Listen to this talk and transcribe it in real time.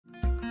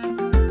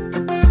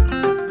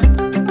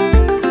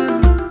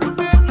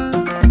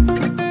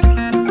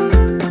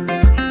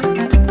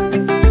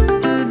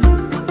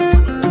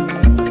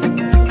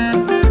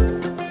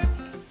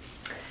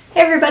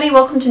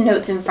to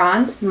Notes and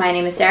Fronds. My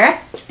name is Sarah.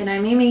 And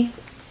I'm Mimi.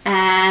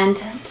 And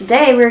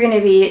today we're going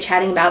to be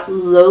chatting about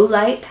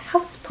low-light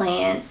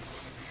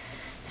houseplants.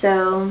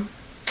 So,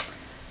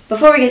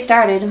 before we get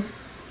started,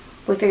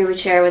 we figured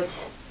we'd share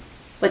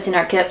what's in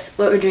our cups,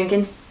 what we're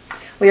drinking.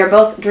 We are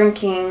both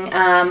drinking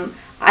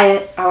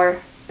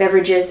our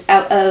beverages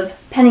out of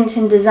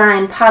Pennington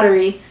Design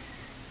Pottery,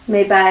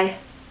 made by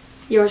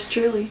Yours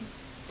truly.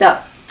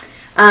 So,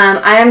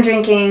 I am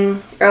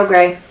drinking Earl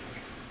Grey.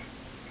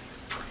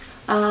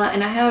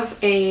 And I have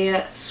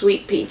a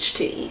sweet peach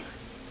tea.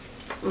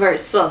 Very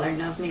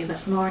southern of me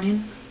this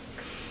morning.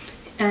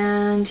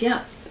 And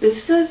yeah,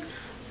 this is...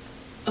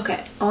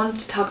 Okay, I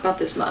wanted to talk about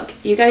this mug.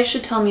 You guys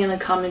should tell me in the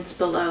comments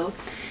below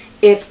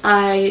if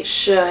I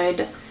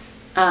should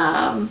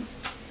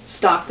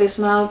stock this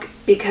mug,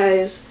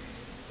 because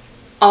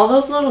all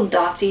those little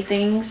dotsy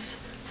things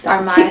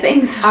are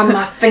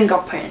my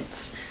fingerprints.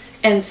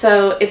 And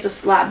so it's a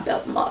slab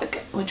built mug,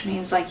 which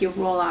means like you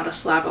roll out a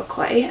slab of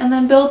clay and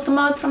then build the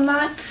mug from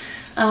that.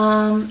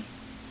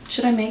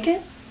 Should I make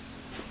it?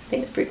 I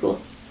think it's pretty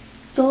cool.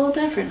 It's a little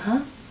different,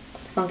 huh?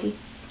 It's funky.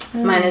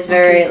 Mine is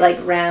very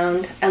like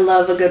round. I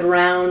love a good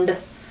round,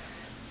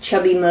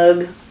 chubby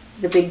mug,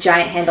 the big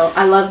giant handle.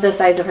 I love the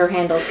size of her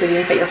handles because you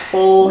can fit your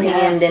whole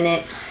hand in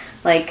it.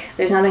 Like,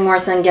 there's nothing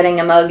worse than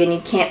getting a mug and you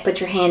can't put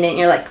your hand in it and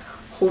you're like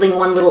holding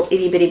one little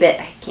itty bitty bit.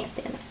 I can't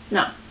stand it.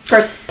 No.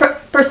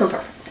 Personal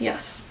preference.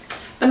 Yes.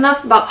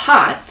 Enough about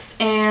pots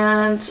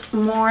and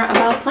more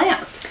about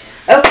plants.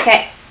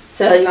 Okay.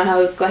 So you want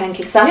to go ahead and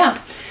kick us off?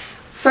 Yeah.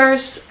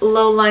 First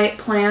low light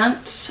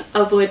plant,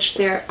 of which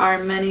there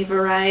are many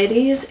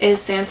varieties, is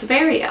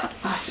Sansevieria.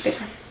 Oh, it's a big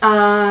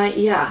one.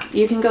 Yeah,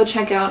 you can go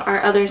check out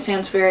our other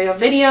Sansevieria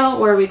video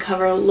where we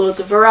cover loads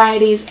of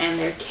varieties and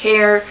their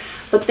care,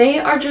 but they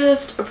are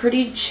just a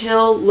pretty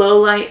chill low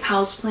light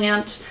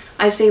houseplant.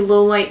 I say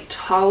low light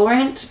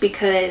tolerant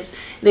because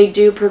they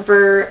do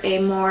prefer a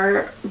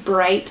more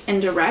bright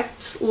and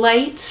direct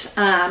light,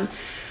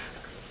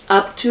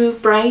 up to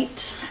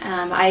bright.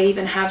 I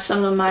even have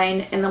some of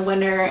mine in the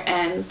winter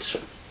and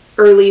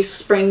early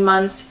spring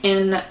months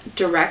in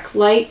direct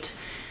light,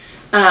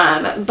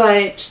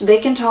 but they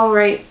can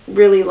tolerate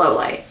really low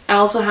light. I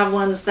also have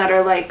ones that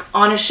are like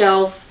on a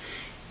shelf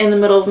in the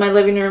middle of my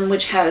living room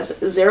which has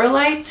zero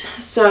light,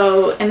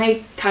 so, and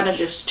they kind of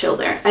just chill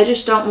there. I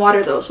just don't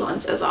water those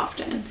ones as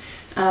often.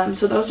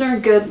 So those are a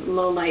good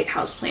low light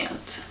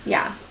houseplant.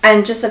 Yeah,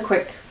 and just a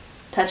quick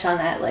touch on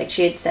that, like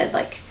she had said,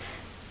 like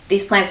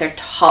these plants are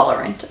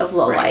tolerant of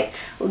low light.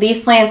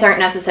 These plants aren't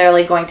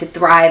necessarily going to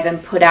thrive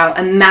and put out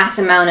a mass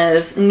amount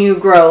of new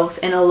growth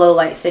in a low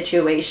light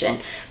situation.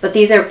 But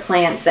these are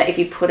plants that if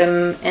you put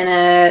them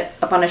in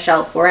up on a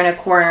shelf or in a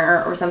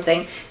corner or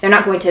something, they're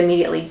not going to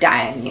immediately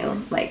die on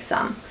you like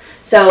some.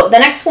 So the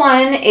next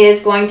one is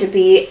going to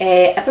be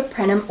a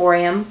Epiprenum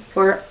aureum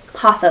or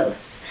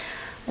pothos.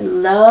 I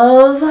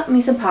love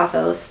me some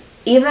pothos.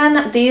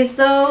 Even these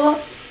though,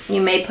 you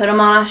may put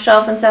them on a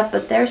shelf and stuff,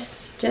 but they're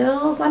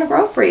still going to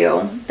grow for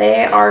you.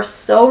 They are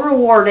so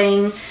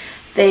rewarding.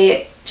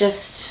 They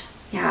just,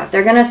 yeah,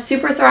 they're going to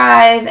super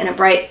thrive in a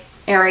bright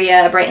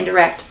area, bright and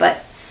direct,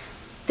 but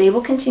they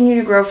will continue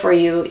to grow for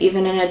you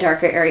even in a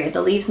darker area.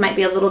 The leaves might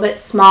be a little bit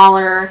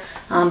smaller,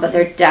 but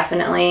they're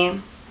going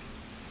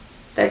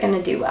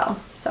to do well.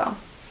 So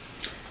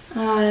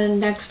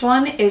next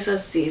one is a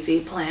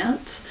ZZ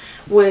plant,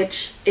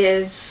 which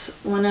is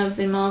one of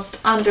the most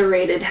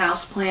underrated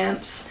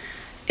houseplants.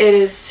 It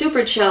is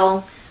super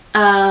chill.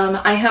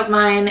 I have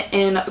mine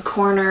in a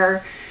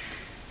corner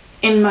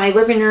in my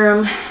living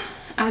room.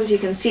 As you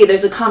can see,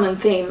 there's a common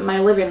theme.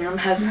 My living room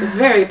has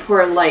very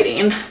poor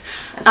lighting.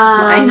 That's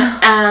mine.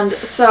 And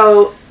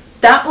so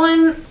that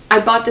one,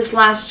 I bought this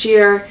last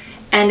year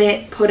and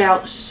it put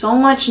out so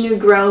much new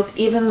growth,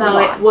 even though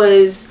it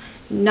was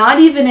not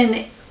even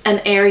in an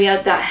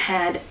area that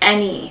had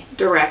any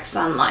direct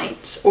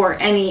sunlight or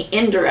any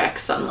indirect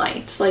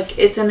sunlight. Like,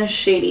 it's in a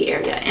shady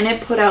area and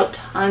it put out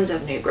tons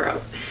of new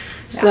growth.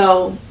 Yeah.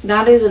 So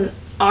that is an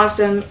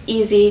awesome,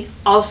 easy,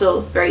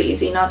 also very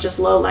easy, not just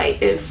low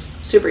light, it's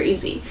super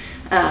easy.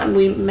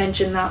 We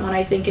mentioned that one,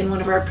 I think, in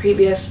one of our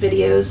previous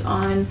videos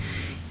on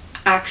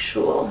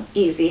actual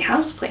easy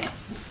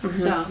houseplants.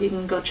 So you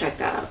can go check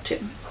that out too.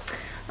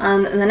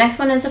 And the next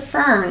one is a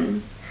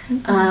fern.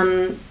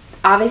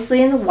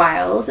 Obviously in the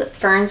wild,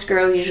 ferns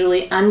grow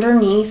usually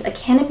underneath a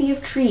canopy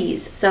of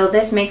trees, so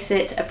this makes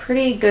it a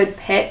pretty good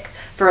pick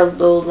for a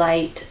low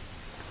light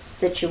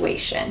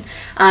situation.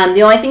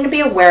 The only thing to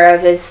be aware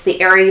of is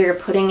the area you're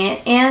putting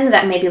it in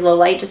that may be low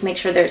light. Just make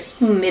sure there's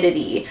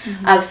humidity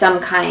of some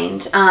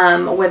kind,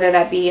 whether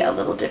that be a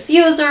little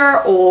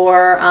diffuser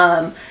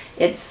or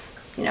it's,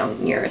 you know,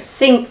 near a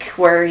sink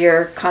where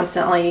you're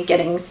constantly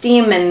getting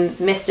steam and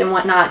mist and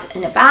whatnot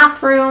in a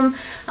bathroom.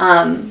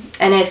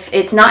 And if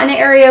it's not in an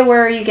area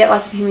where you get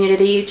lots of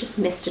humidity, you just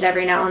mist it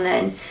every now and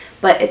then.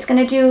 But it's going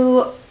to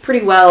do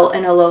pretty well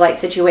in a low light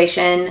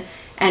situation.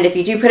 And if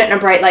you do put it in a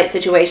bright light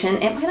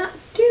situation, it might not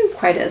do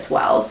quite as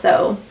well.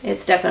 So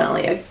it's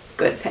definitely a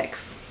good pick.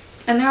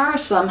 And there are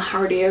some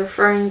hardier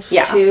ferns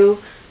too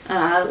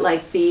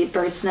like the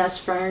bird's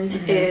nest fern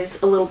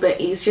is a little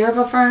bit easier of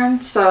a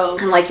fern. So,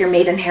 and like your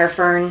maidenhair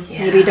fern,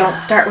 maybe don't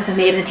start with a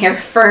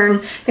maidenhair fern.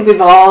 I think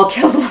we've all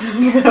killed one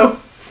of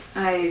those.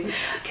 I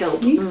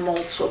killed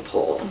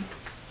multiple.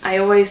 I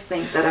always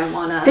think that I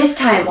wanna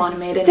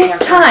maidenhair This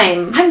fern.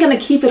 time, I'm gonna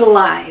keep it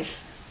alive.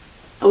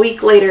 A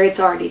week later, it's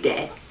already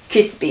dead.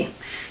 crispy.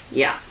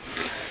 Yeah.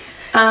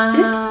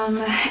 And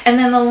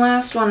then the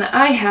last one that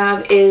I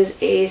have is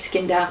a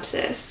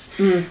Scindapsus.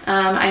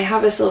 I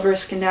have a silver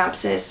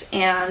Scindapsus,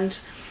 and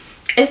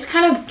it's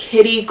kind of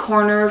kitty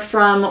corner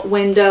from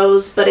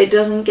windows, but it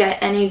doesn't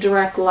get any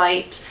direct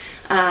light.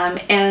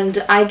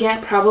 And I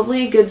get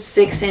probably a good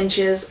 6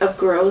 inches of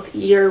growth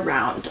year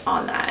round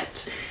on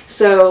that.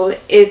 So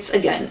it's,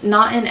 again,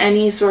 not in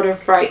any sort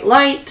of bright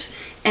light,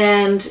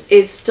 and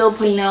it's still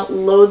putting out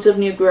loads of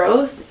new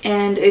growth,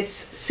 and it's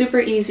super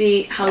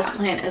easy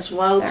houseplant as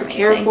well to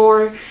care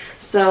for.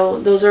 So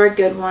those are a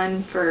good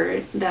one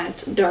for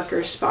that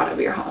darker spot of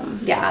your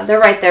home. Yeah, they're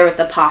right there with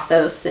the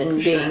pothos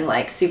and being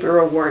like super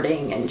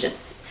rewarding and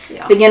just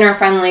beginner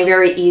friendly,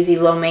 very easy,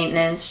 low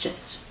maintenance,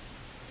 just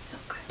so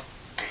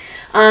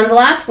good. The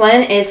last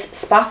one is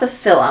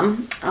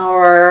Spathiphyllum,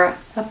 or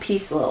a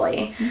peace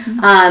lily.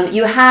 There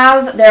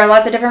are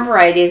lots of different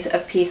varieties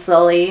of peace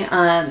lily.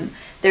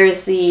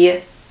 There's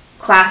the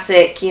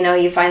classic,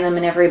 you find them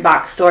in every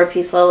box store,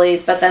 peace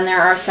lilies, but then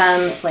there are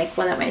some, like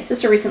one that my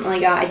sister recently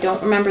got. I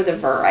don't remember the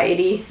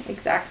variety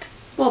exact.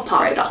 We'll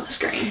pop it on the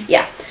screen.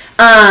 Yeah.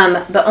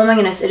 But oh my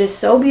goodness, it is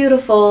so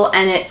beautiful,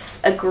 and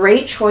it's a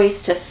great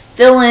choice to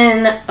fill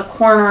in a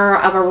corner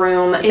of a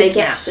room. They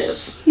get massive.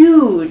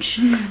 Huge,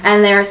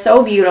 and they're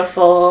so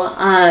beautiful.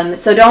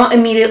 So don't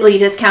immediately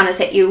discount as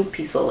hit you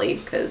peace lily,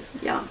 because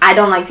I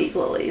don't like peace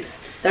lilies.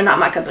 They're not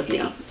my cup of tea.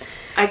 Yeah.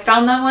 I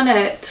found that one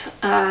at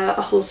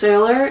a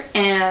wholesaler,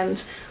 and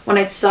when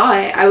I saw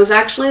it, I was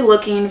actually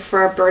looking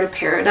for a bird of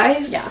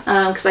paradise,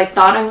 because I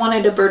thought I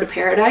wanted a bird of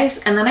paradise,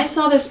 and then I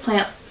saw this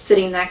plant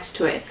sitting next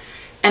to it,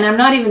 and I'm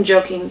not even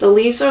joking, the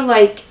leaves are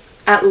like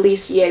at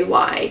least yay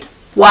wide,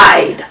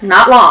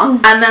 not long,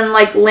 and then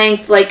like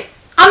length, like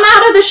I'm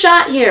out of the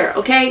shot here,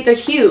 okay? They're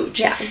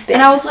huge.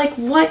 And I was like,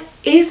 what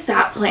is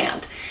that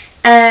plant?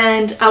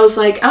 And I was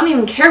like, I don't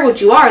even care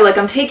what you are, like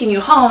I'm taking you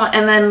home.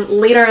 And then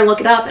later I look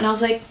it up and I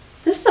was like,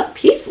 this is a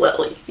peace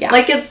lily.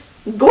 Like it's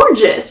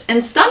gorgeous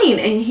and stunning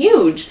and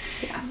huge.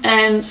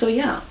 And so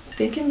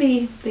they can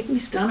be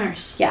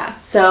stunners.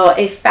 So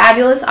a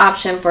fabulous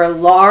option for a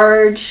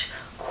large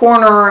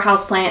corner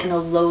houseplant in a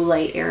low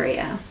light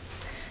area.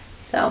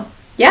 So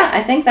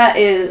I think that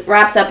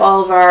wraps up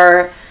all of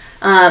our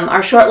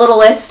short little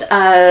list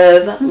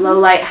of low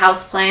light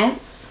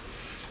houseplants.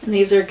 And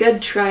these are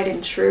good tried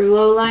and true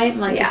low light.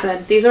 Like I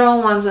said, these are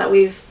all ones that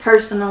we've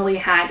personally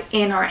had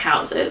in our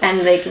houses.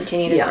 And they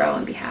continue to grow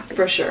and be happy.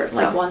 For sure. So.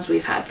 Like ones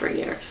we've had for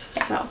years.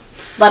 So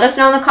let us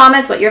know in the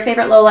comments what your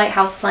favorite low light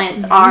house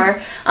plants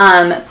are.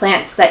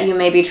 Plants that you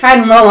maybe tried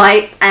in low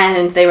light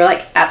and they were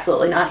like,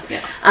 absolutely not.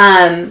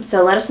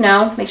 So let us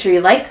know. Make sure you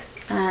like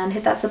and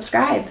hit that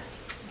subscribe.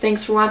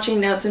 Thanks for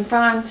watching Notes and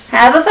Fronds.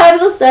 Have a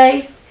fabulous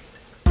day.